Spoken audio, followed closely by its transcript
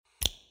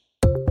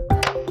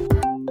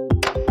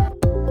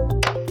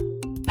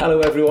Hello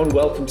everyone,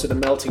 welcome to the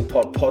Melting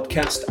Pot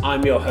podcast.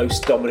 I'm your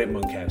host, Dominic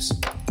Monkhouse.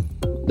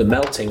 The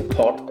Melting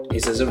Pot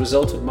is as a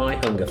result of my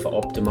hunger for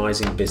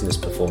optimizing business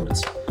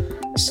performance,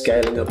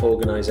 scaling up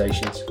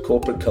organizations,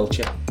 corporate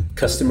culture,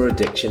 customer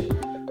addiction,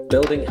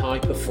 building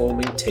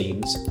high-performing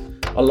teams,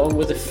 along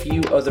with a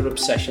few other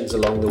obsessions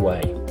along the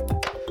way.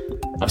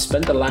 I've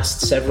spent the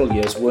last several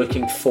years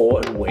working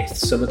for and with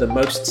some of the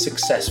most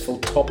successful,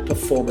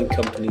 top-performing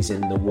companies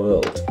in the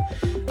world.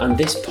 And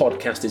this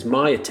podcast is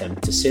my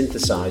attempt to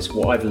synthesize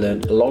what I've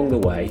learned along the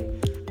way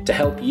to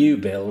help you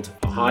build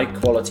a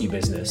high-quality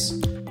business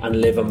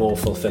and live a more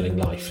fulfilling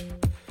life.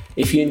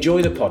 If you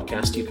enjoy the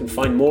podcast, you can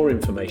find more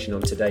information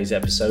on today's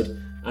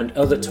episode and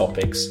other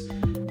topics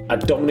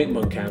at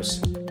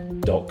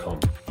dominicmonkhouse.com.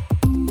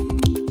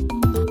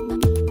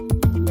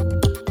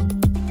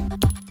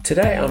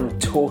 Today I'm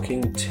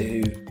talking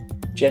to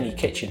Jenny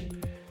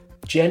Kitchen.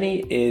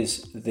 Jenny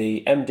is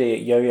the MD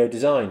at Yo-Yo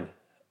Design,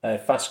 a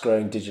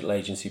fast-growing digital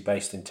agency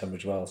based in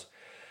Tunbridge Wells.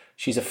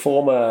 She's a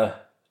former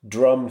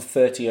Drum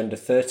 30 Under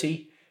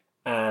 30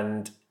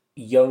 and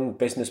Young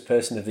Business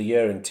Person of the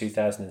Year in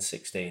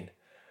 2016.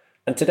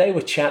 And today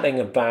we're chatting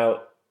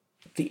about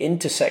the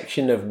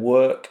intersection of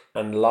work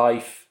and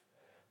life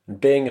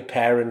and being a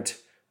parent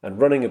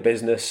and running a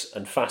business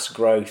and fast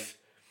growth.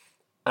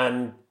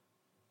 And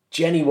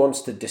Jenny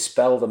wants to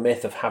dispel the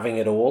myth of having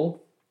it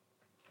all.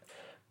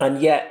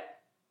 And yet,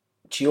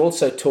 she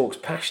also talks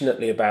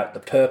passionately about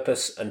the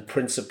purpose and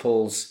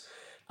principles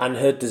and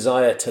her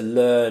desire to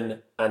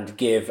learn and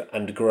give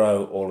and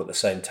grow all at the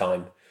same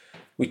time.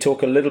 We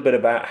talk a little bit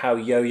about how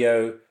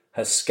Yo-Yo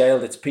has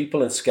scaled its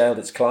people and scaled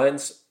its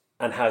clients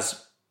and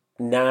has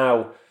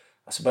now,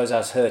 I suppose,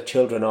 as her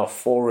children are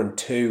 4 and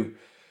 2,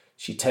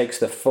 she takes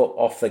the foot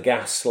off the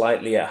gas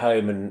slightly at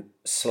home and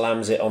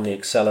slams it on the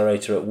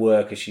accelerator at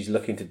work as she's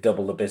looking to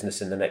double the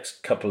business in the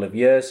next couple of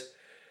years.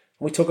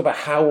 And we talk about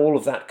how all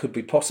of that could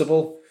be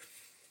possible.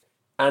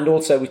 And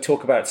also we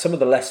talk about some of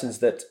the lessons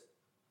that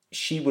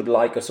she would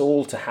like us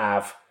all to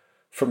have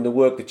from the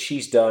work that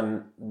she's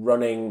done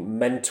running,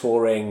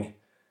 mentoring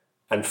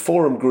and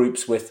forum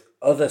groups with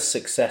other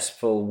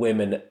successful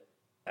women,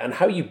 and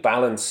how you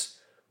balance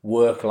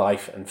work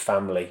life and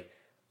family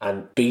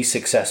and be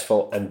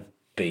successful and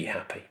be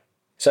happy.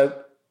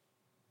 So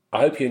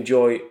I hope you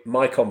enjoy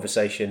my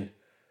conversation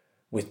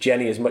with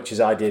Jenny as much as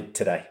I did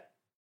today.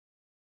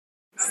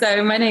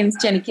 So my name's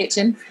Jenny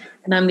Kitchen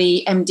and I'm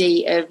the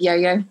MD of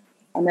Yo-Yo.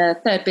 I'm a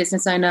third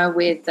business owner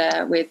with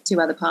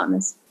 2 other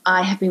partners.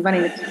 I have been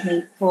running the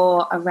company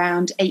for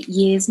around 8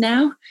 years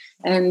now,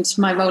 and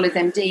my role as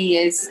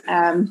MD is,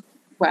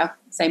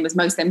 same as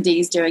most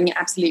MDs, doing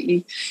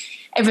absolutely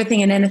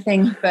everything and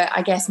anything. But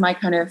I guess my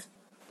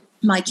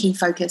key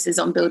focus is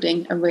on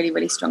building a really,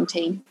 really strong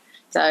team.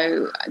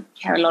 So I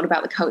care a lot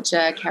about the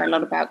culture, care a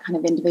lot about kind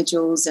of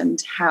individuals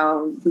and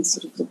how we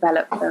sort of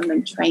develop them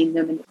and train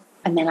them.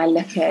 And then I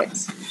look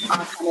at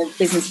our kind of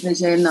business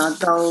vision, our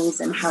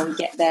goals, and how we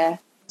get there.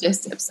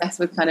 Just obsessed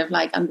with kind of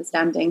like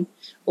understanding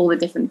all the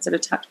different sort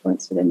of touch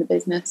points within the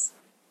business.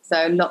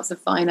 So lots of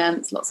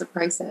finance, lots of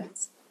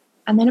process,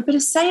 and then a bit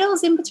of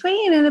sales in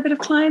between, and a bit of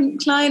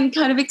client kind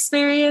of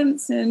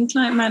experience and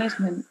client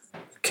management.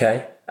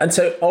 Okay. And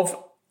so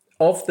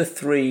of the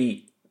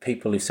 3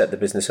 people who set the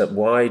business up,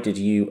 why did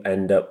you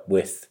end up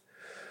with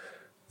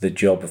the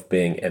job of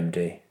being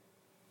MD?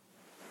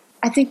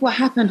 I think what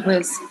happened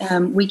was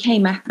we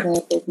came at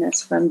the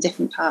business from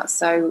different parts.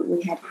 So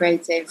we had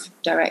creative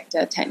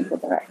director, technical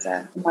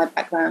director. My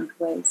background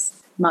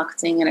was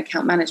marketing and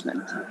account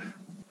management.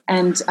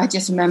 And I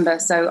just remember,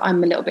 so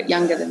I'm a little bit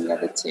younger than the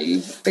other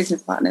 2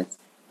 business partners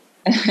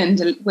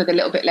and with a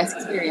little bit less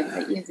experience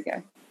 8 years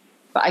ago.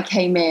 But I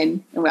came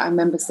in and I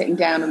remember sitting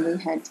down and we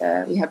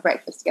had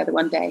breakfast together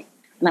one day.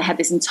 And I had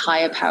this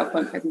entire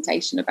PowerPoint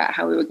presentation about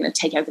how we were going to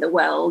take over the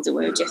world. And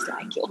we were just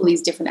like all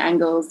these different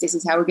angles. This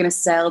is how we're going to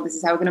sell. This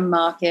is how we're going to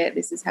market.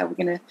 This is how we're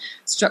going to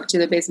structure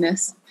the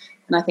business.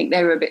 And I think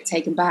they were a bit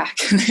taken back.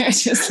 They were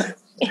just like,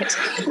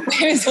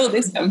 where has all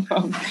this come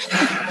from?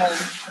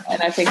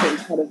 And I think it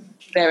was kind of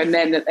there and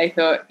then that they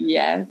thought,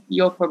 yeah,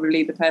 you're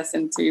probably the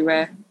person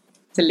to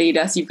lead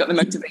us. You've got the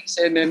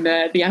motivation and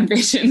the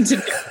ambition to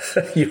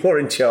do. You're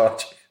in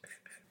charge.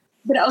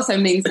 But it also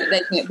means that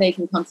they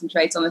can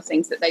concentrate on the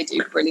things that they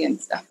do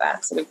brilliant stuff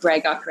at. Sort of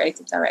Greg, our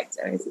creative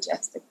director, is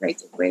just a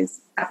creative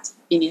whiz at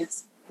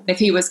genius. If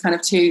he was kind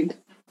of too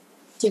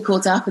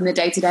caught up in the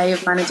day-to-day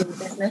of managing the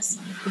business,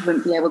 he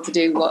wouldn't be able to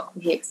do what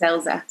he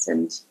excels at,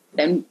 and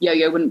then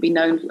Yo-Yo wouldn't be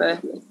known for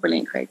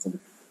brilliant creativity.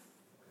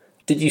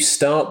 Did you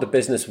start the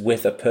business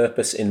with a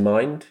purpose in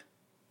mind,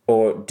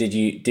 or did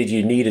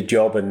you need a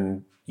job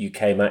and you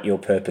came at your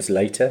purpose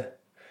later?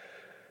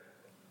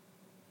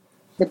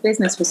 The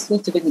business was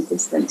sort of in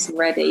existence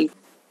already.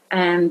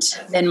 And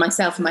then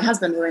myself and my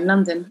husband were in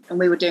London and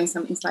we were doing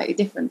something slightly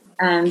different.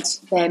 And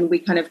then we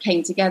kind of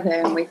came together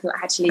and we thought,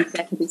 actually,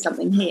 there could be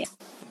something here.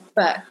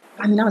 But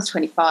I mean, I was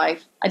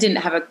 25. I didn't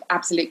have an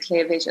absolute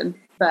clear vision,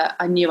 but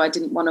I knew I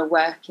didn't want to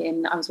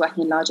I was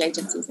working in large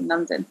agencies in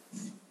London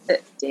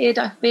that did,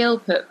 I feel,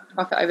 put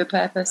profit over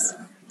purpose.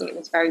 It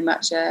was very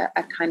much a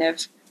kind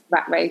of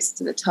rat race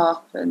to the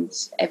top, and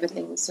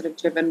everything was sort of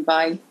driven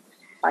by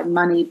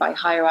money, by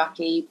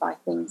hierarchy, by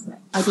things that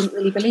I didn't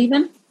really believe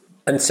in.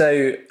 And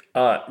so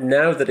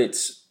now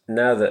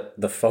that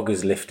the fog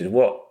is lifted,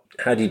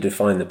 how do you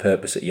define the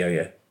purpose at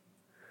Yo-Yo?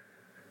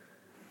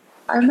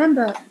 I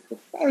remember the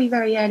very,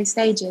 very early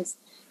stages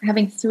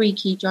having 3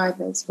 key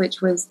drivers,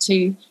 which was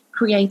to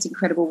create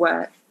incredible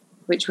work,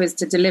 which was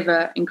to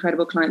deliver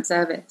incredible client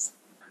service,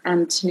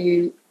 and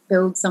to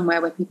build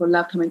somewhere where people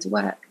love coming to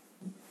work.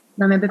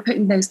 And I remember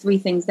putting those 3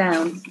 things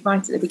down right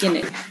at the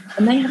beginning,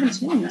 and they haven't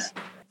changed.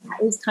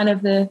 That is kind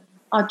of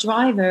our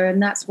driver,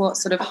 and that's what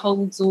sort of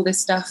holds all this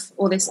stuff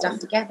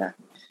together.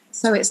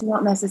 So it's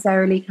not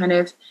necessarily kind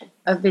of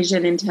a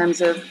vision in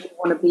terms of we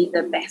want to be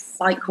the best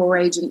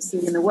Sitecore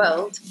agency in the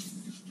world,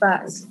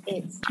 but it's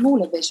a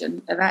smaller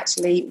vision of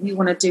actually we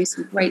want to do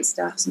some great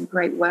stuff, some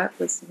great work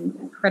with some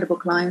incredible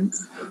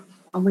clients,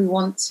 and we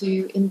want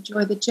to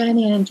enjoy the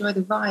journey and enjoy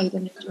the ride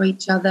and enjoy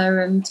each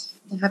other and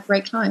to have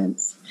great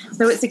clients.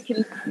 So it's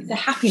a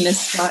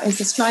happiness,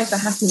 it's a strive for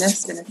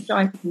happiness and a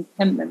strive for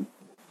contentment.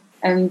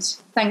 And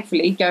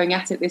thankfully, going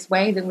at it this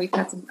way, then we've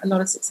had a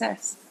lot of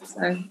success.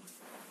 So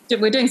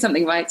we're doing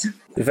something right.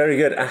 Very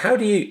good. How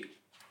do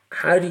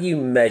you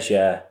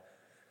measure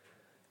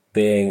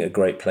being a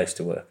great place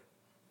to work?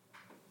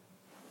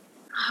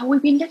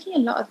 We've been looking at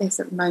a lot of this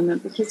at the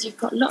moment because you've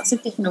got lots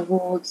of different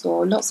awards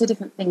or lots of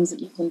different things that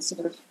you can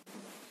sort of,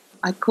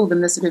 I call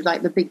them the sort of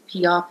like the big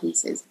PR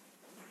pieces.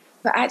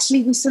 But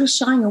actually we're sort of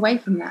shying away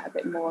from that a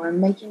bit more and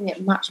making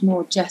it much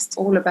more just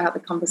all about the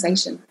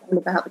conversation, all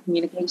about the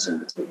communication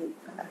between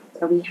each other.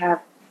 So we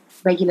have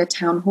regular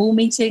town hall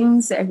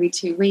meetings every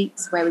 2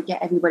 weeks where we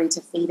get everybody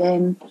to feed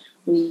in.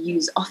 We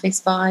use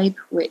Office Vibe,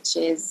 which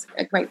is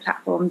a great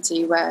platform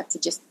to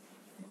just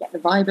get the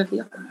vibe of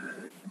the office.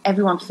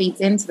 Everyone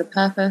feeds into the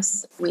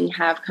purpose. We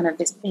have kind of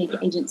this big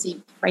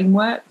agency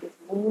framework with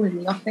all in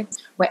the office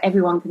where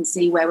everyone can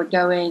see where we're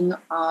going,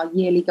 our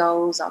yearly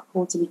goals, our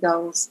quarterly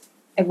goals.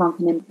 Everyone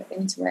can input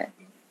into it.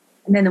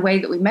 And then the way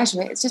that we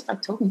measure it is just by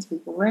talking to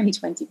people. We're only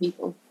 20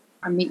 people.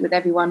 I meet with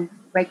everyone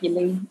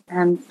regularly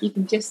and you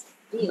can just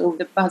feel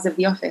the buzz of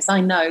the office.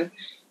 I know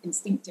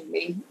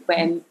instinctively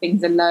when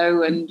things are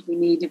low and we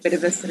need a bit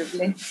of a sort of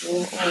lift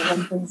or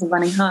when things are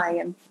running high.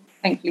 And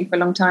thankfully for a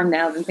long time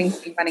now, then things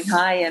have been running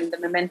high and the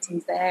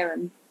momentum's there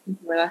and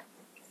people are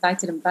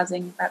excited and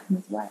buzzing about them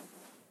as well.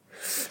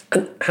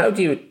 And how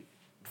do you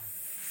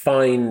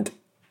find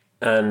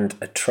and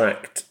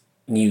attract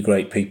new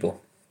great people?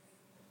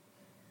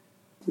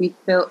 We've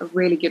built a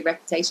really good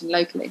reputation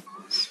locally.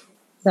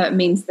 So it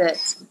means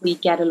that we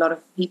get a lot of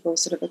people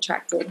sort of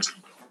attracted.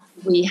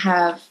 We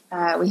have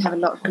a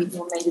lot of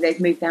people, maybe they've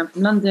moved down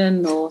from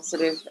London or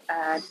sort of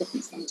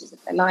different stages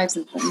of their lives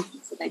and things.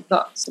 So they've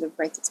got sort of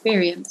great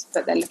experience,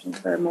 but they're looking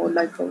for a more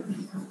local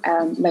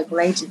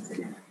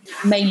agency.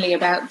 Mainly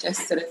about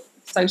just sort of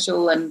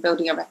social and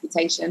building a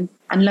reputation.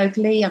 And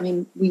locally, I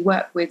mean, we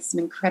work with some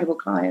incredible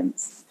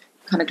clients,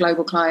 kind of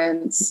global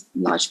clients,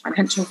 large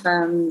financial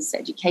firms,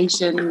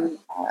 education,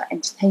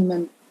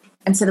 entertainment.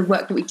 And so the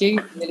work that we do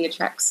really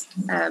attracts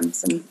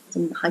some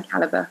high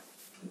caliber.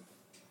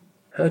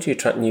 How do you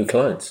attract new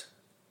clients?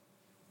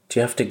 Do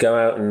you have to go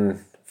out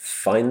and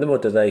find them or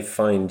do they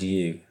find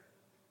you?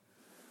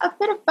 A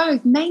bit of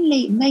both.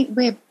 Mainly, to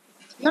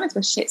be honest,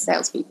 we're shit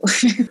salespeople.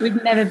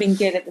 We've never been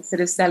good at the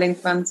sort of selling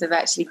front of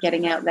actually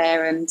getting out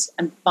there and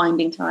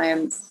finding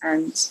clients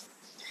and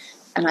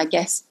I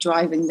guess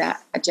driving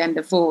that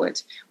agenda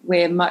forward.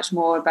 We're much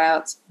more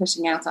about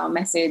pushing out our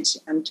message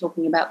and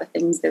talking about the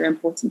things that are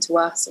important to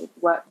us or the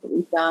work that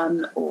we've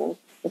done or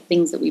the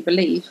things that we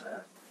believe.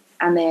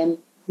 And then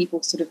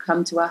people sort of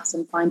come to us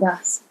and find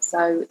us.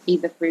 So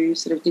either through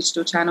sort of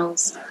digital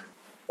channels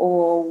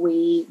or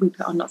we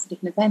put on lots of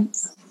different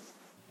events.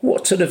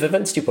 What sort of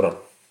events do you put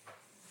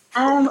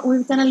on?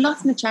 We've done a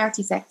lot in the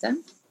charity sector.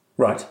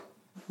 Right.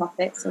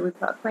 Profit. So we've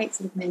got a great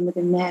sort of name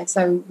within there.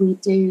 So we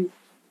do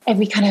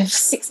every kind of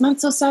 6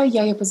 months or so,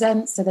 Yo-Yo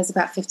presents. So there's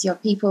about 50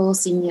 odd people,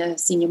 senior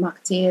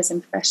marketeers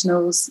and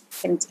professionals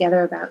getting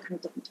together about kind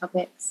of different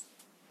topics.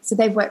 So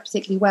they've worked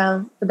particularly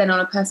well. But then on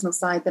a personal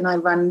side, then I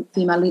run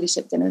female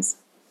leadership dinners.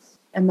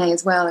 And they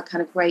as well are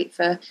kind of great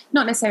for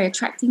not necessarily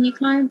attracting new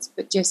clients,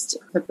 but just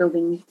for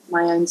building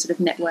my own sort of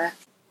network.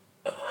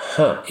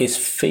 Is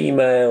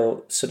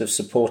female sort of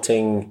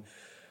supporting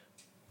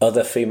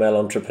other female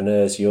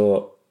entrepreneurs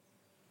a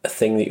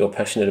thing that you're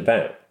passionate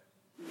about?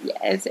 Yeah,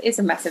 it's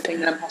a massive thing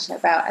that I'm passionate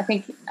about. I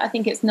think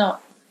it's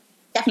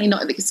definitely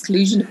not at the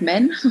exclusion of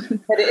men,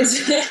 but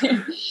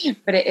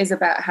it is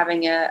about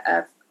having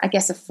a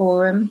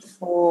forum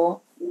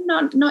for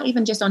not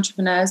even just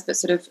entrepreneurs, but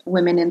sort of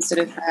women in sort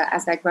of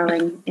as they're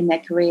growing in their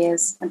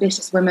careers,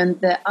 ambitious women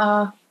that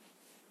are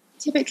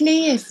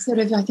typically sort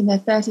of like in their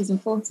 30s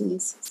and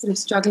 40s, sort of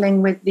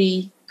struggling with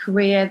the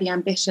career, the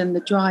ambition, the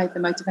drive, the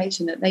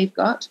motivation that they've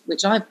got,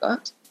 which I've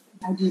got.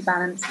 How do you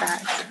balance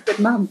that? Good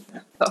mum,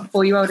 I've got a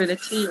 4-year-old and a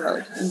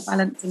 2-year-old, and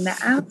balancing that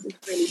out is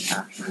really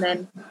tough. And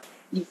then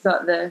you've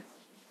got the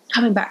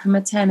coming back from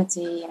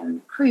maternity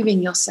and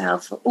proving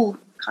yourself at all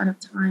kind of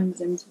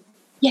times and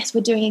yes,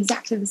 we're doing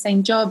exactly the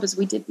same job as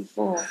we did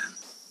before.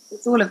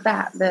 It's all of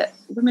that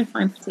women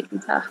find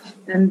particularly tough.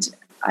 And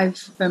I've,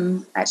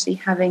 from actually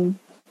having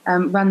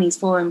run these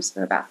forums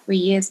for about 3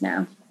 years now,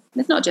 and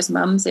it's not just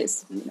mums,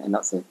 it's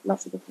lots of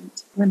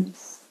different women.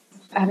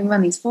 Having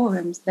run these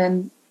forums,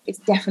 then it's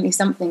definitely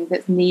something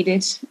that's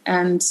needed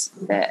and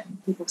that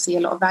people see a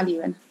lot of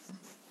value in.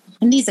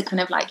 And these are kind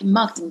of like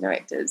marketing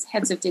directors,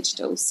 heads of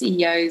digital,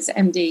 CEOs,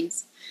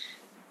 MDs,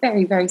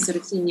 very, very sort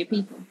of senior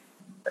people,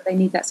 but they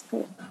need that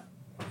support.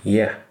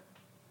 Yeah.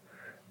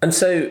 And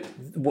so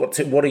what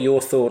are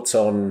your thoughts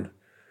on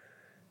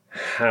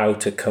how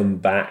to come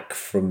back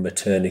from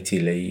maternity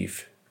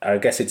leave? I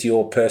guess it's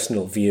your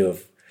personal view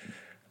of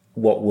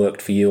what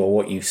worked for you or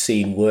what you've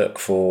seen work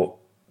for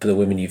the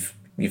women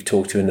you've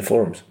talked to in the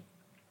forums.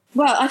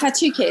 Well, I've had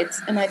 2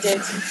 kids, and I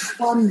did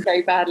one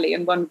very badly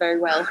and one very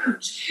well.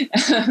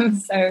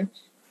 So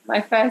my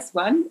first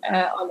one,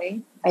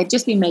 Ollie, I had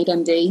just been made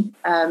MD.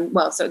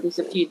 So there's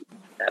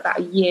about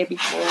a year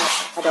before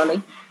I had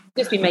Ollie.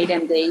 Just been made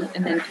MD,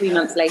 and then 3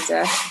 months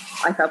later,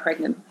 I fell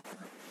pregnant.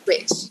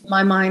 Which, in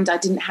my mind, I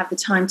didn't have the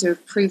time to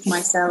prove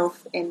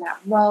myself in that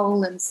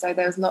role, and so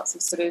there was lots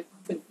of sort of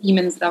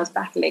demons that I was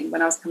battling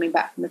when I was coming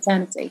back from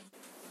maternity.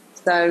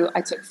 So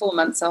I took 4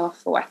 months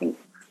off, or I think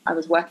I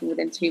was working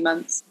within 2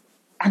 months.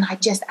 And I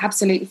just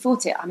absolutely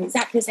fought it. I'm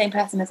exactly the same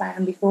person as I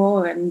am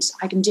before, and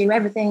I can do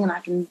everything, and I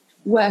can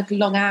work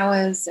long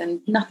hours,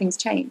 and nothing's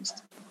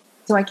changed.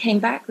 So I came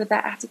back with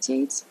that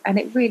attitude, and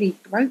it really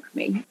broke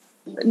me.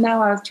 But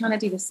now I was trying to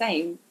do the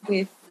same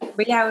with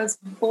 3 hours,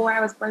 4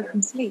 hours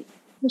broken sleep.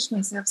 Pushed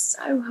myself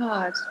so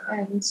hard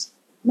and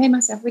made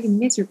myself really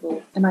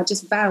miserable. And I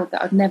just vowed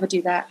that I'd never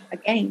do that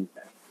again.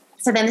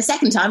 So then the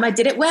second time I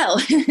did it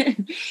well.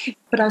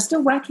 But I was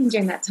still working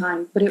during that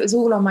time, but it was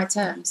all on my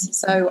terms.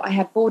 So I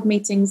had board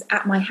meetings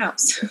at my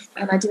house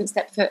and I didn't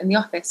step foot in the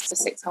office for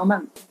 6 whole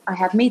months. I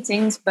had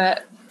meetings,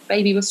 but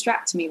baby was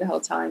strapped to me the whole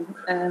time.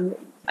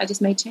 I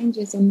just made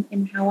changes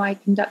in how I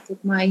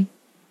conducted my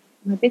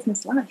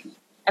business life.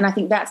 And I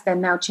think that's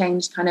then now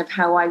changed kind of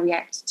how I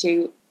react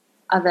to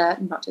other,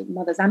 not just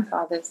mothers and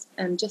fathers,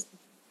 and just the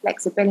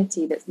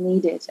flexibility that's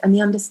needed and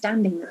the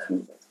understanding that's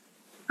needed.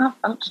 I can't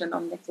function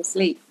on little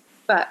sleep,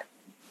 but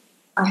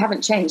I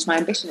haven't changed. My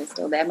ambition is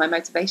still there. My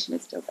motivation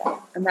is still there.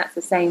 And that's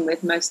the same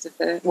with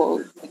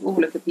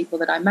all of the people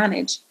that I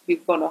manage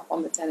who've gone off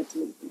on maternity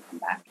leave and come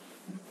back.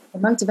 The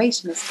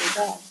motivation is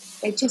still there.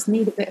 They just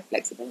need a bit of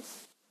flexibility.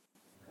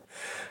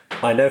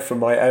 I know from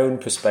my own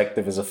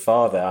perspective as a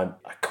father,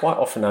 I quite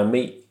often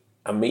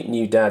meet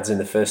new dads in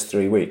the first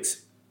 3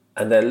 weeks,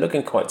 and they're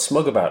looking quite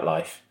smug about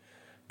life,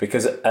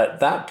 because at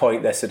that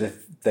point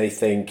they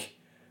think,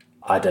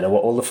 I don't know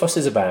what all the fuss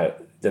is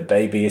about. The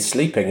baby is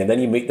sleeping, and then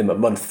you meet them at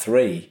month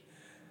 3,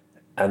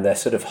 and they're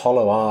sort of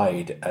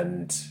hollow-eyed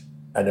and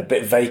a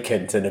bit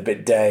vacant and a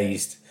bit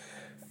dazed,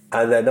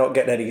 and they're not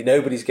getting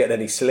nobody's getting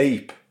any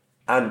sleep,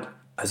 and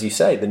as you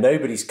say,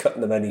 nobody's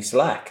cutting them any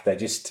slack. They're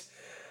just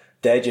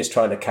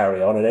trying to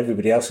carry on, and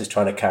everybody else is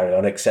trying to carry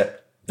on,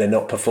 except they're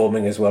not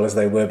performing as well as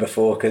they were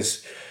before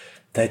because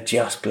they're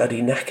just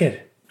bloody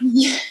knackered.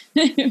 Yeah,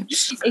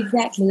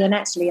 exactly. And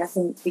actually, I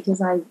think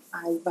because I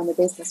run a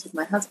business with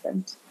my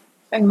husband,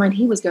 bearing in mind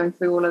he was going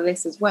through all of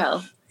this as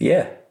well.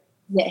 Yeah.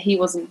 Yet he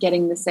wasn't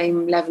getting the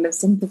same level of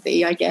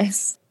sympathy, I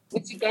guess,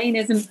 which again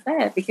isn't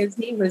fair because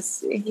he was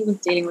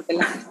dealing with the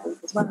landscape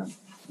as well.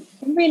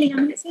 And really, I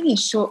mean, it's only a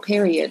short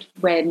period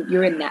when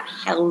you're in that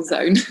hell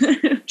zone.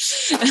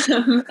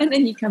 And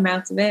then you come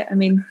out of it. I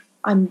mean,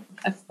 I'm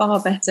a far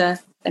better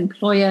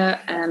employer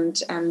and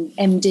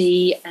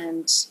MD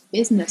and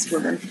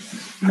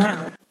businesswoman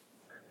now.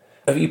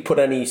 Have you put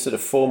any sort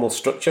of formal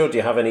structure? Or do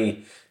you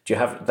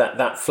have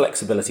that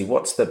flexibility?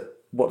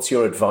 What's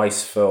your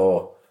advice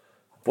for,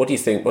 what do you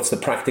think, what's the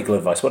practical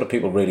advice? What do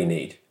people really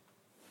need?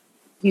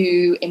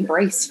 You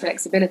embrace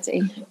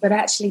flexibility, but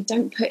actually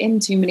don't put in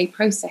too many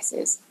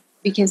processes,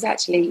 because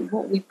actually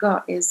what we've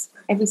got is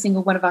every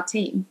single one of our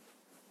team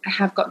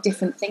have got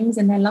different things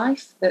in their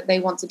life that they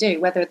want to do,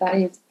 whether that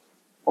is,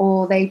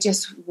 or they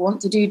just want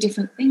to do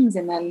different things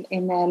in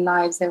their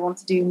lives. They want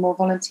to do more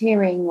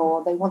volunteering,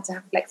 or they want to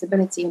have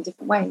flexibility in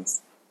different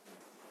ways.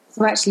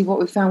 So actually what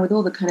we found with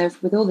all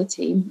the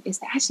team is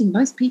that actually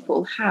most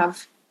people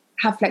have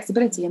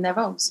flexibility in their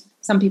roles.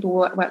 Some people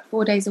work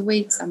 4 days a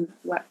week, some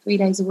work 3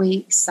 days a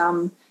week,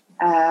 some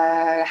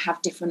have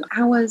different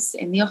hours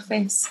in the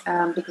office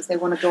because they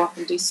want to go off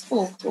and do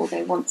sport, or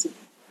they want to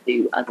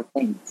do other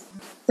things.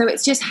 So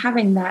it's just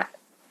having that,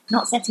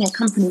 not setting a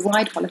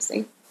company-wide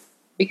policy,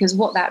 because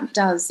what that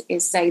does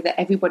is say that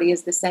everybody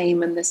is the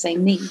same and the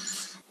same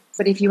needs.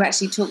 But if you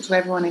actually talk to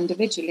everyone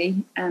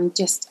individually and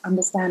just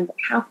understand,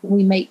 how can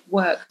we make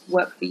work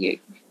for you?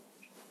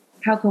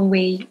 How can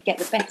we get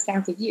the best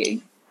out of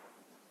you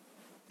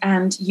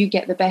and you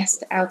get the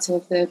best out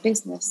of the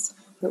business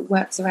that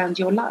works around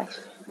your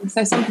life? And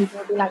so some people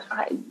will be like,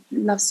 I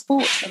love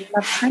sport, I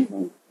love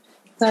training.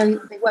 So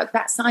they work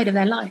that side of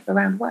their life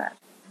around work.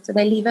 So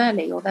they leave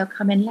early or they'll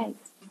come in late.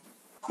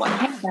 What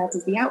I care about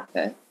is the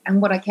output.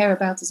 And what I care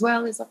about as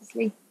well is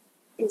obviously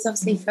is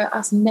obviously for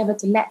us never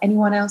to let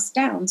anyone else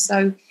down.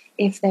 So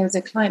if there's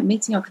a client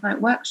meeting or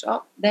client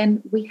workshop,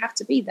 then we have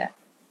to be there.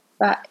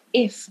 But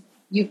if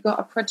you've got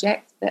a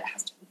project that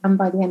has to be done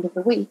by the end of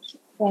the week,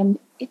 then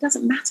it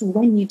doesn't matter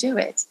when you do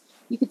it.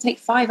 You could take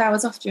 5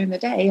 hours off during the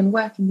day and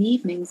work in the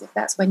evenings if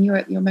that's when you're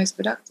at your most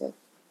productive.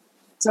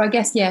 So I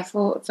guess,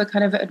 for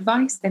kind of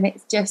advice, then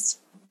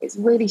it's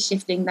really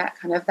shifting that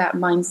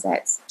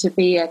mindset to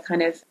be a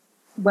kind of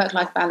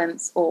work-life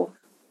balance or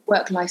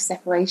work-life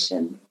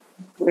separation.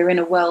 We're in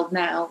a world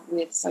now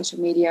with social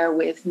media,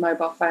 with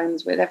mobile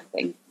phones, with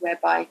everything,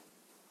 whereby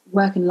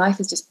work and life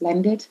is just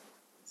blended.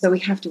 So we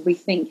have to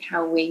rethink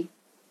how we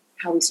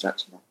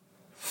structure that.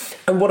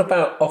 And what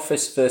about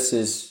office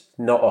versus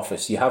not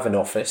office? You have an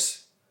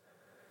office.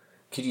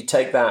 Could you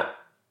take that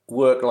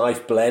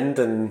work-life blend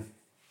and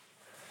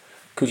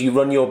could you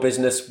run your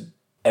business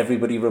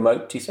everybody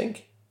remote, do you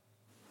think?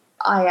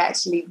 I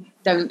actually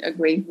don't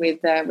agree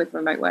with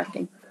remote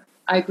working.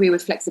 I agree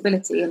with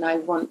flexibility and I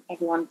want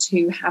everyone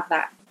to have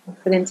that.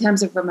 But in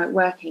terms of remote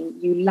working,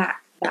 you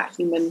lack that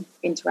human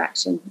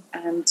interaction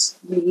and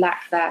you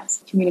lack that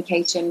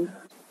communication.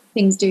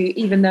 Things do,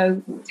 even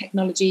though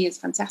technology is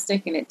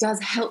fantastic and it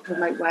does help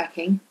remote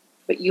working,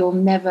 but you'll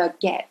never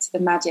get the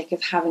magic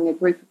of having a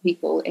group of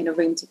people in a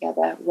room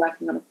together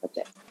working on a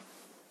project.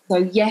 So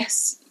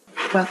yes,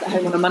 work at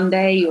home on a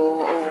Monday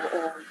or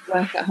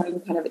work at home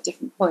kind of at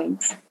different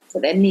points. So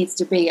there needs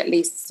to be at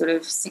least sort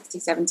of 60,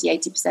 70,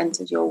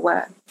 80% of your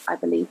work, I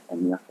believe,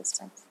 in the office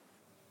space.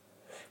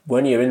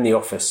 When you're in the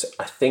office,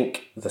 I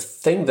think the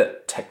thing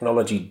that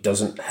technology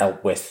doesn't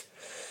help with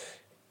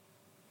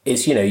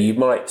is, you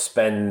might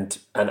spend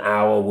an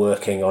hour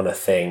working on a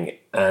thing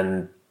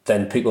and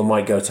then people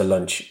might go to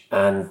lunch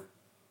and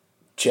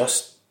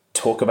just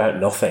talk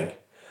about nothing.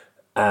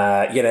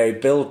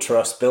 Build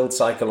trust, build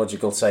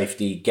psychological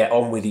safety, get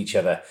on with each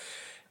other.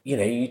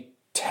 You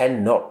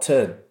tend not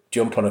to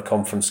jump on a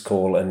conference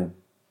call and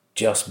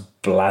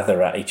just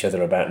blather at each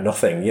other about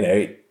nothing.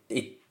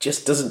 It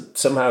just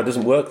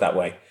doesn't work that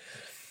way.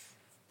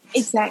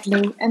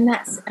 Exactly. And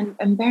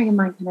and bearing in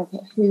mind kind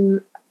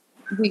of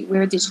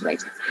we're a digital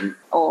agency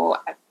or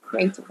a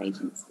creative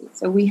agency.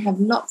 So we have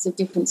lots of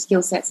different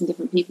skill sets and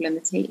different people in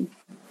the team.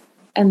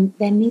 And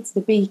there needs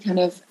to be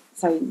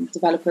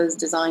developers,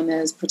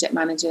 designers, project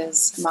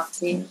managers,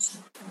 marketeers.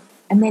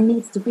 And there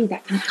needs to be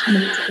that kind of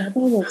coming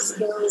together of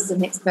skills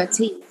and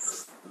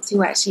expertise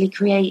to actually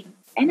create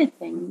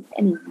anything,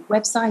 any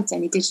website,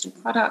 any digital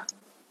product.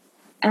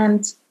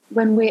 And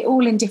when we're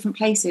all in different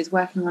places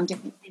working on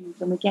different things,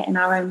 then we get in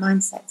our own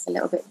mindsets a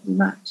little bit too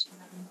much.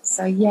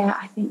 So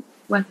I think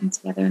working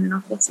together in an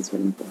office is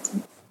really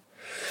important.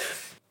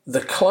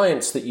 The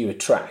clients that you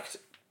attract,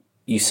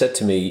 you said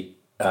to me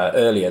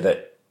earlier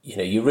that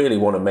you really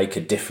want to make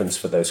a difference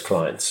for those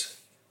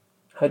clients.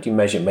 How do you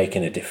measure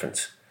making a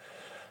difference?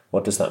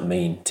 What does that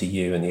mean to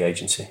you and the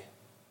agency?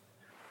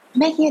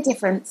 Making a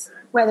difference,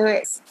 whether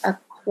it's a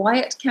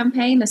quiet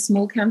campaign, a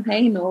small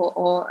campaign,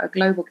 or a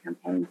global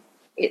campaign,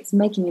 it's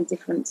making a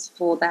difference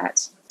for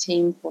that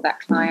team, for that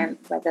client,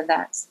 whether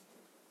that's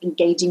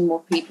engaging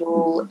more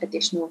people,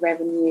 additional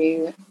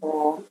revenue,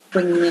 or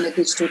bringing in a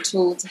digital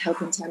tool to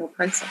help internal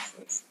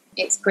processes.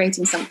 It's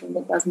creating something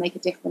that does make a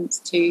difference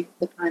to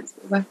the clients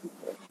that we're working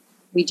with.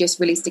 We just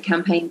released a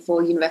campaign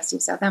for University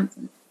of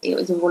Southampton. It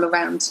was all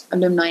around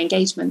alumni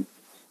engagement.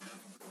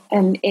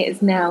 And it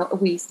is now,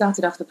 we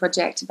started off the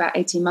project about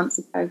 18 months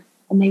ago,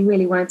 and they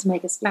really wanted to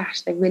make a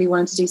splash. They really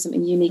wanted to do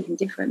something unique and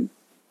different.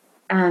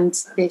 And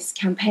this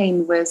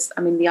campaign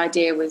the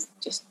idea was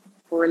just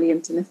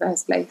brilliant in the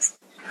first place.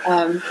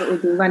 But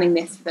we've been running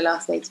this for the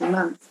last 18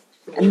 months.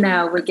 And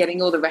now we're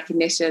getting all the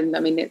recognition.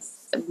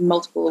 It's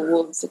multiple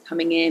awards are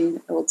coming in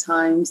at all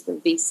times. The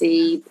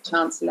VC, the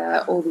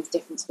Chancellor, all these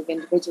different sort of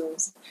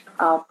individuals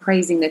are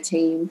praising the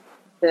team.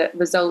 The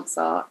results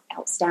are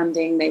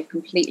outstanding. They've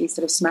completely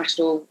sort of smashed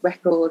all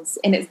records.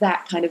 And it's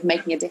that kind of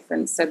making a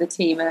difference. So the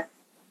team,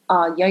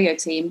 our yo-yo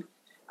team,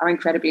 are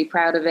incredibly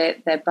proud of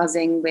it. They're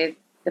buzzing with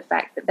the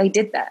fact that they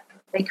did that.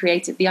 They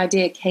created, the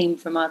idea came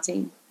from our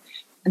team.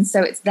 And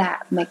so it's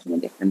that making a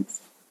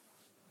difference.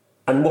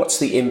 And what's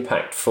the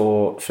impact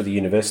for the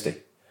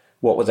university?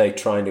 What were they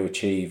trying to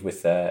achieve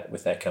with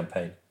their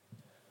campaign?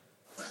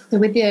 So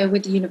with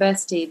the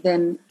university,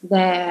 then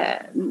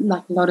they're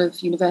like a lot of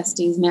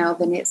universities now.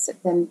 Then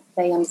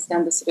they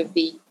understand the sort of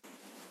the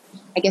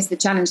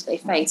challenge they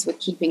face with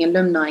keeping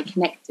alumni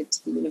connected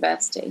to the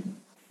university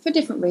for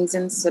different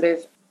reasons. Sort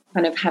of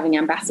kind of having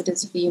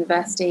ambassadors for the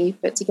university,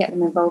 but to get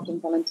them involved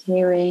in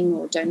volunteering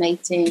or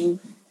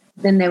donating.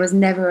 Then there was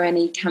never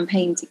any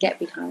campaign to get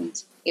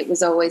behind. It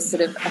was always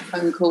sort of a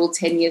phone call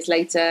 10 years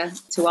later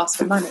to ask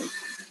for money,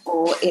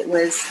 or it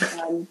was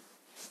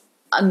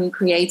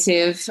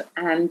uncreative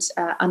and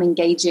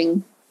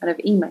unengaging kind of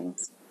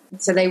emails.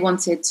 So they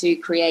wanted to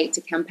create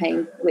a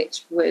campaign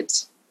which would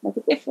make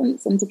a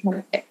difference and to kind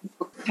of get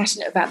people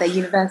passionate about their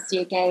university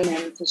again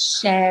and to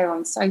share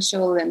on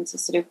social and to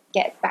sort of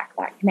get back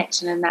that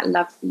connection and that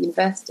love for the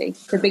university.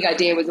 The big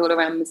idea was all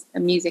around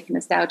music and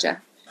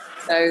nostalgia.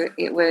 So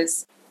it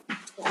was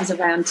It was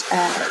around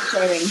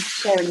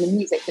sharing the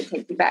music that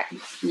takes you back to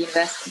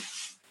university.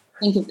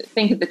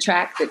 Think of the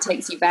track that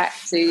takes you back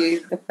to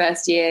the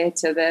first year,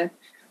 to the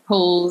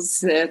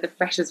halls, the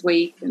Freshers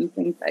Week and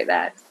things like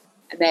that.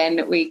 And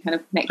then we kind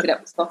of connected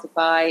up with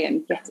Spotify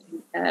and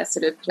getting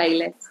sort of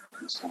playlists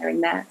and sharing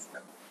that.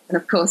 And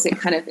of course,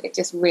 it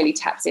just really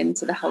taps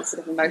into the whole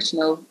sort of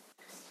emotional.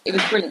 It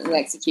was brilliantly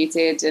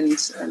executed, and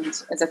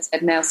as I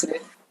said, now sort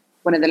of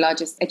one of the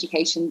largest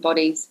education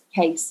bodies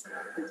case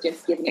is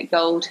just giving it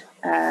gold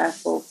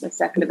for the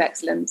Circle of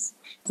Excellence.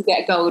 To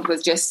get a gold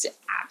was just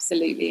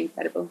absolutely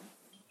incredible.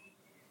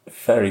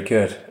 Very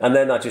good. And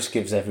then that just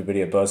gives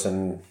everybody a buzz,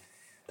 and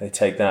they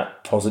take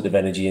that positive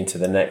energy into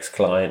the next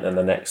client and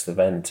the next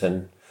event.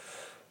 And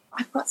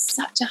I've got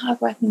such a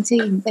hard-working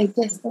team. They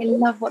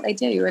love what they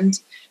do, and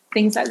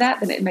things like that.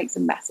 Then it makes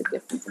a massive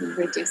difference. And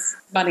we're just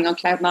running on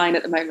cloud nine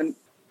at the moment.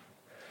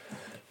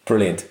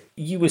 Brilliant.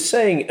 You were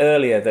saying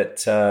earlier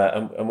that,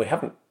 and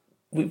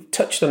we've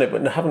touched on it,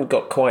 but haven't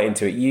got quite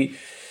into it.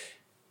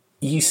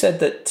 You said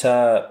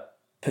that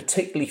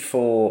particularly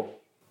for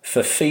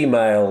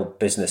female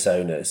business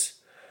owners,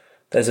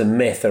 there's a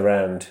myth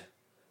around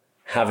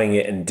having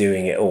it and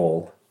doing it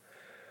all.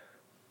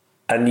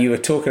 And you were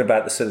talking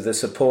about the sort of the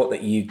support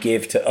that you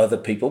give to other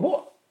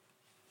people.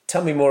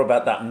 Tell me more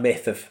about that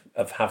myth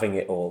of having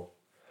it all.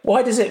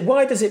 Why does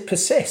it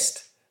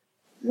persist?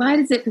 Why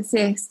does it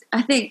persist?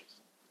 I think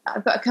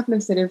I've got a couple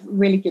of sort of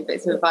really good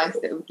bits of advice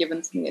that were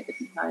given to me at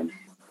different times.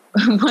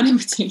 One in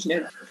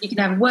particular, you can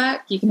have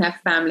work, you can have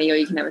family, or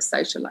you can have a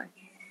social life.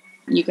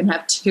 You can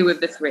have two of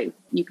the three.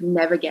 You can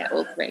never get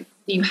all three.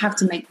 You have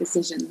to make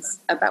decisions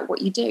about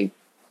what you do.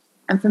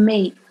 And for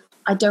me,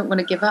 I don't want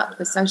to give up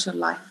the social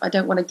life. I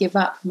don't want to give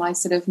up my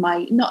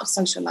not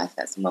social life,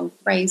 that's the wrong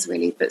phrase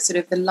really, but sort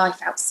of the life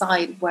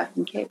outside of work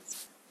and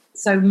kids.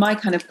 So my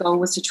kind of goal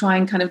was to try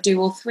and kind of do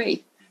all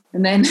three.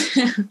 And then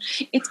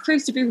it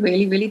proves to be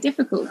really, really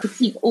difficult to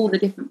keep all the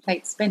different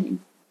plates spinning.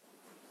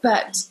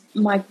 But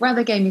my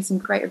brother gave me some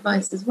great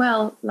advice as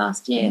well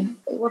last year.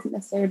 It wasn't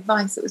necessarily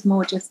advice, it was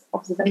more just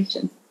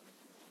observation.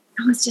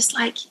 I was just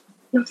like,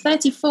 you're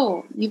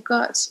 34, you've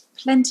got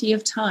plenty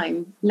of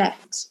time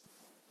left.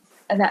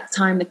 At that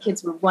time, the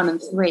kids were 1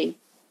 and 3.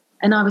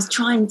 And I was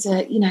trying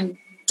to,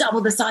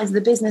 double the size of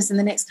the business in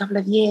the next couple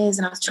of years.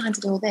 And I was trying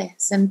to do all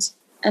this.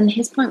 And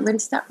his point really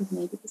stuck with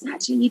me, because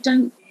actually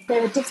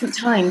there are different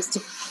times to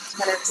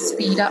kind of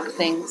speed up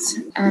things.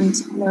 And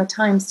there are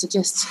times to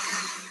just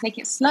take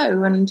it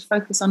slow and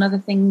focus on other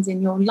things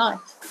in your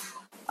life.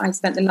 I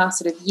spent the last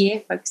sort of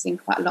year focusing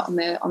quite a lot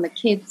on the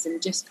kids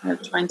and just kind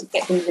of trying to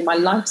get things in my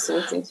life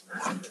sorted.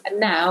 And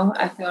now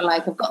I feel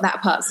like I've got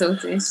that part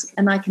sorted,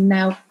 and I can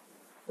now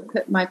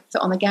put my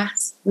foot on the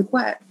gas with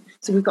work.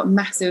 So we've got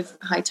massive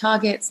high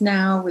targets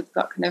now. We've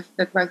got kind of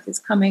the growth is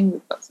coming.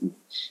 We've got some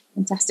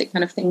fantastic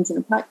kind of things in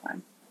the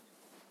pipeline.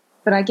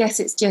 But I guess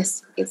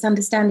it's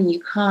understanding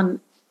you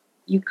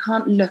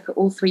can't look at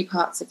all three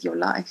parts of your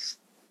life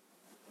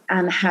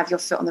and have your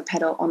foot on the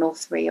pedal on all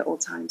three at all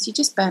times. You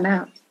just burn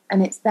out.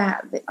 And it's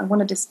that I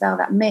want to dispel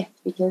that myth,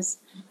 because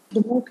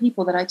the more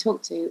people that I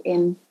talk to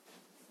in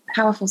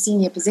powerful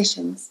senior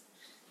positions,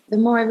 the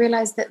more I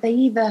realize that they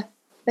either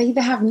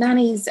have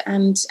nannies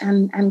and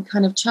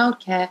kind of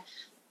childcare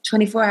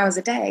 24 hours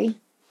a day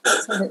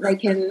so that they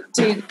can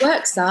do the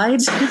work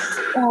side,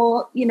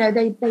 or,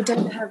 they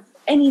don't have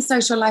any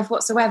social life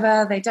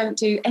whatsoever. They don't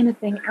do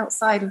anything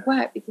outside of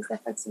work because they're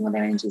focusing all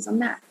their energies on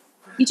that.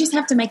 You just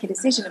have to make a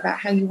decision about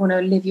how you want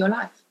to live your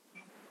life.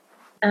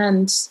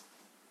 And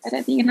I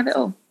don't think you can have it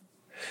all.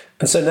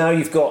 And so now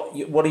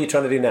what are you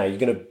trying to do now? You're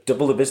going to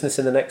double the business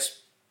in the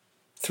next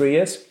 3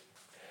 years?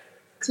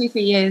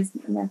 2-3 years,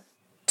 yeah.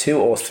 2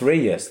 or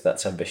 3 years.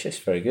 That's ambitious.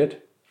 Very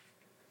good.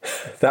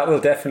 That will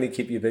definitely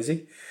keep you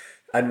busy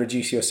and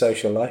reduce your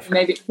social life.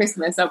 Maybe at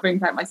Christmas I'll bring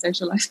back my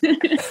social life.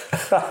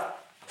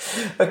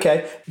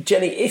 Okay.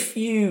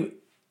 Jenny,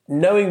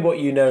 knowing what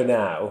you know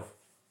now,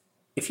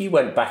 if you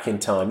went back in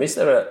time, is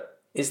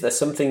there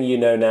something you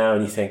know now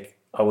and you think,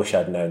 I wish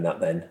I'd known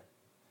that then?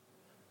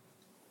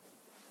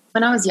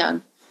 When I was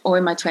young, or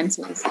in my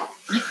 20s,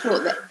 I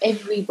thought that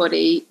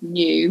everybody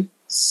knew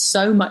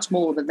so much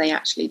more than they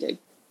actually do.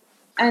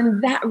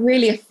 And that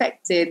really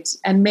affected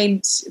and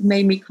made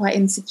me quite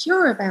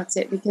insecure about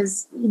it,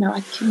 because,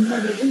 I can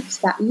never reach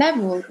that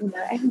level.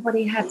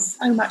 Everybody had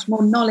so much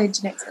more knowledge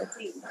and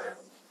expertise.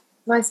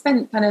 So I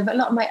spent kind of a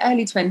lot of my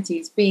early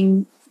 20s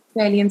being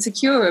fairly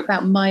insecure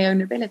about my own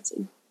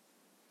ability.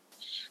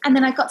 And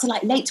then I got to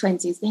late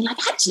 20s being like,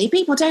 actually,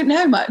 people don't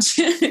know much.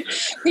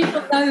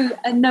 People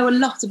know a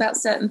lot about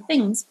certain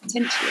things,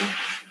 potentially.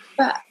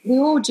 But we're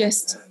all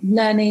just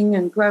learning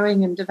and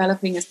growing and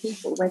developing as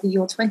people, whether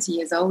you're 20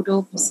 years old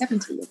or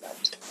 70 years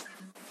old.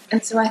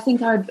 And so I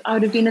think I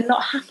would have been a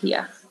lot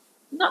happier,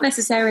 not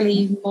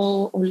necessarily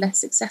more or less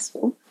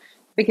successful,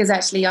 because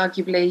actually,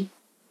 arguably,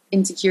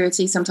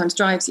 insecurity sometimes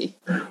drives you.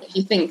 If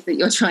you think that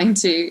you're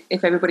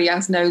if everybody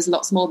else knows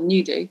lots more than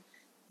you do,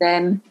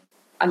 then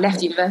I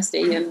left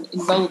university and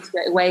enrolled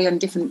straight away on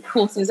different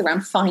courses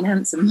around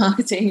finance and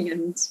marketing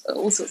and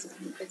all sorts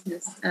of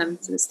business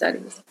sort of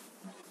studies.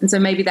 And so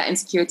maybe that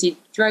insecurity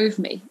drove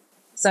me.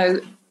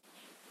 So,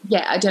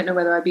 yeah, I don't know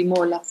whether I'd be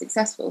more or less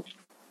successful,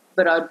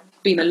 but I'd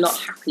been a lot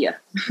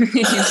happier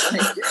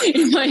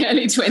in my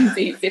early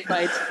 20s if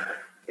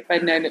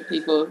I'd known that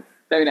people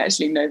don't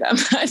actually know that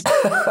much.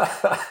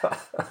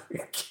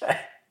 Okay.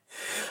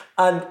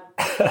 And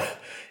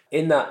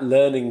in that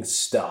learning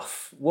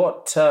stuff,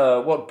 what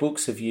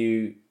books have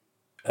you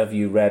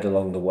read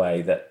along the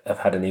way that have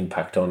had an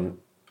impact on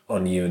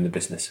you and the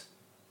business?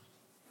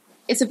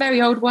 It's a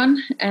very old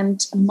one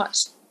and a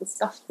much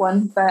discussed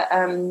one, but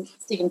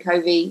Stephen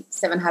Covey,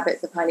 7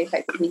 Habits of Highly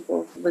Effective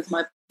People, was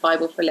my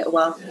Bible for a little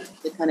while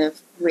to kind of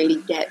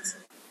really get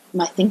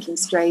my thinking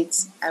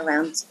straight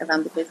around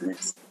the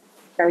business.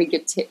 Very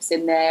good tips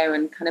in there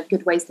and kind of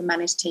good ways to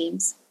manage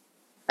teams.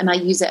 And I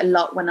use it a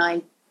lot when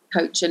I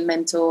coach and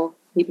mentor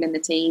people in the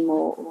team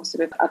or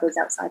sort of others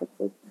outside of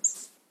the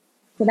business.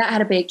 So that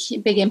had a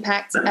big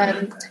impact.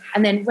 And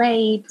then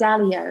Ray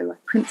Dalio,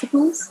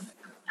 Principles.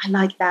 I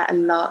like that a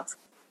lot.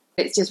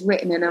 It's just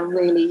written in a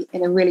really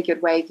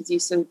good way because you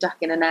sort of duck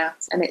in and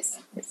out. And it's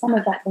some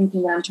of that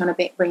thinking that I'm trying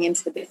to bring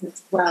into the business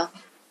as well.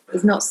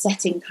 It's not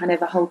setting kind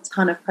of a whole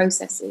ton of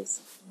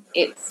processes.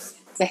 It's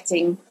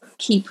setting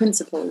key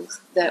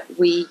principles that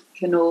we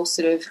can all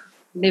sort of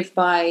live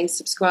by,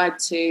 subscribe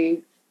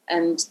to,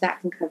 and that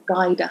can kind of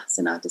guide us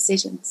in our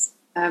decisions.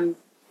 So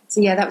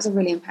yeah, that was a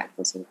really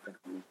impactful sort of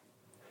thing.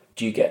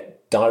 Do you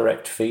get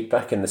direct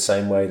feedback in the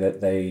same way that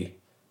they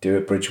do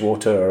at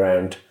Bridgewater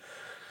around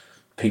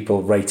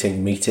people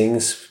rating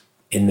meetings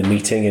in the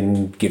meeting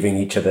and giving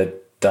each other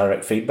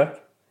direct feedback?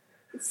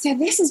 So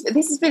this has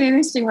been an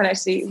interesting one,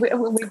 actually.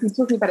 We've been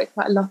talking about it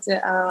quite a lot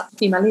at our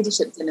female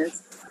leadership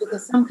dinners,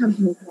 because some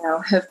companies now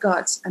have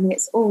got, I mean,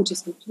 it's all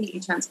just completely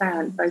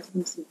transparent, both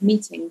from sort of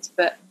meetings,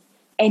 but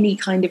any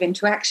kind of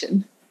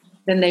interaction.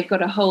 Then they've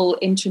got a whole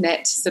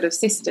intranet sort of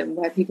system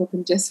where people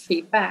can just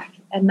feed back.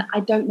 And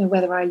I don't know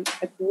whether I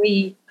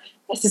agree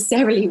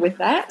necessarily with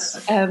that.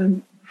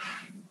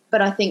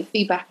 But I think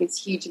feedback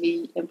is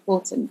hugely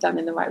important, done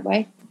in the right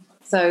way.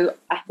 So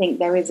I think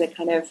there is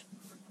again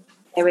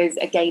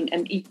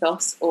an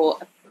ethos or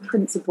a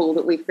principle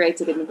that we've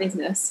created in the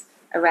business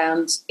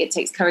around it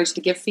takes courage to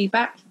give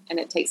feedback and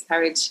it takes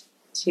courage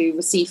to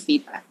receive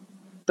feedback.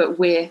 But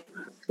we're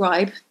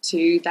subscribed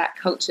to that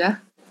culture.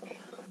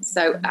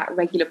 So at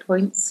regular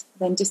points,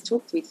 then just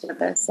talk to each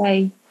other,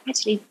 say,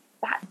 actually,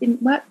 that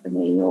didn't work for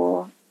me,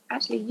 or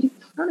actually, you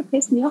kind of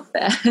pissed me off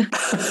there.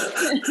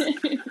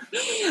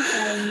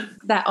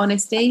 That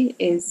honesty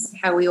is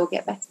how we all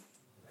get better.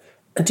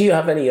 And do you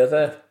have any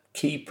other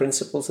key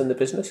principles in the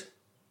business?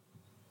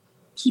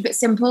 Keep it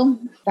simple.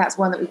 That's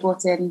one that we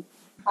brought in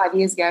 5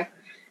 years ago.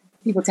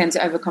 People tend to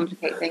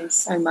overcomplicate things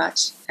so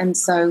much. And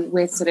so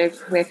we're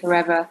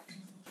forever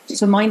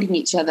just reminding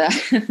each other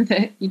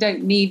that you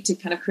don't need to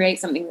kind of create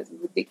something that's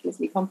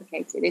ridiculously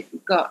complicated. If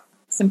you've got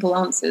simple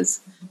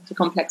answers to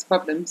complex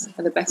problems,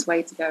 are the best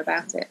way to go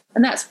about it.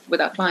 And that's with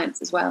our clients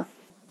as well,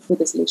 with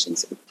the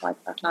solutions that we provide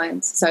for our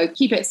clients. So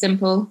keep it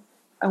simple.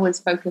 Always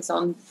focus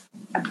on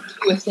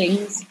fewer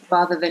things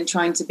rather than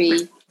trying to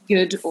be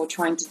good or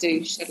trying to do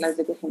shitloads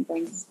of different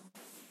things.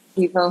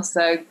 We've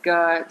also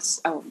got,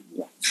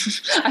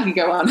 I could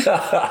go on.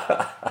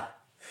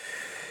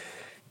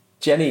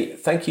 Jenny,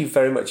 thank you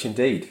very much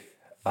indeed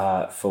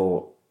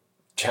for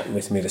chatting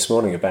with me this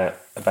morning about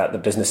the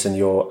business and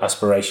your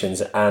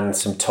aspirations, and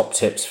some top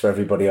tips for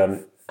everybody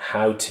on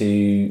how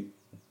to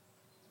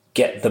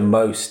get the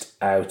most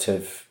out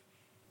of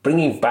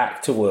bringing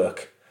back to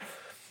work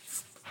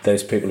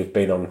those people who've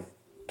been on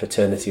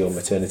paternity or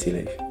maternity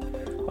leave.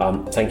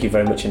 Thank you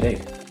very much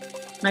indeed.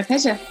 My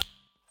pleasure.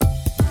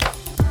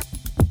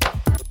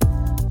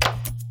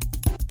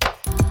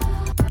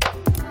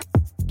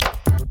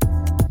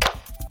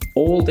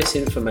 All this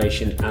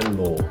information and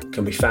more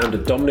can be found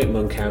at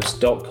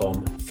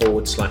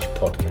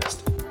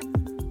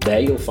dominicmonkhouse.com/podcast. There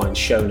you'll find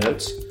show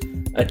notes,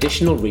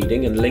 additional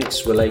reading and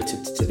links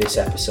related to this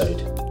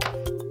episode.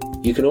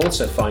 You can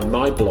also find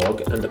my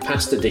blog and the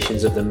past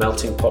editions of the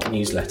Melting Pot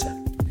newsletter.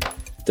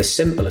 The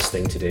simplest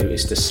thing to do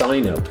is to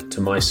sign up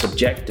to my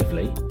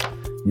subjectively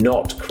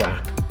not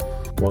crap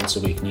once a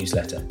week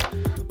newsletter,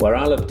 where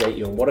I'll update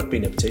you on what I've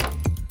been up to,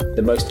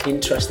 the most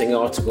interesting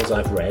articles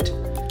I've read,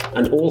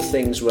 and all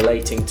things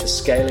relating to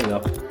scaling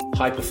up,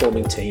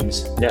 high-performing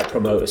teams, net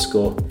promoter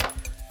score,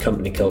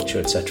 company culture,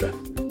 etc.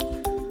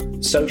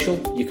 Social,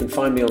 you can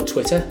find me on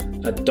Twitter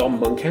at Dom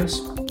Monkhouse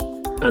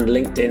and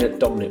LinkedIn at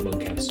Dominic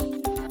Monkhouse.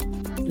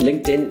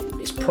 LinkedIn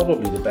is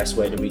probably the best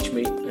way to reach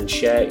me and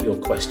share your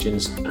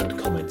questions and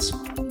comments.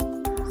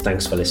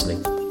 Thanks for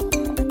listening.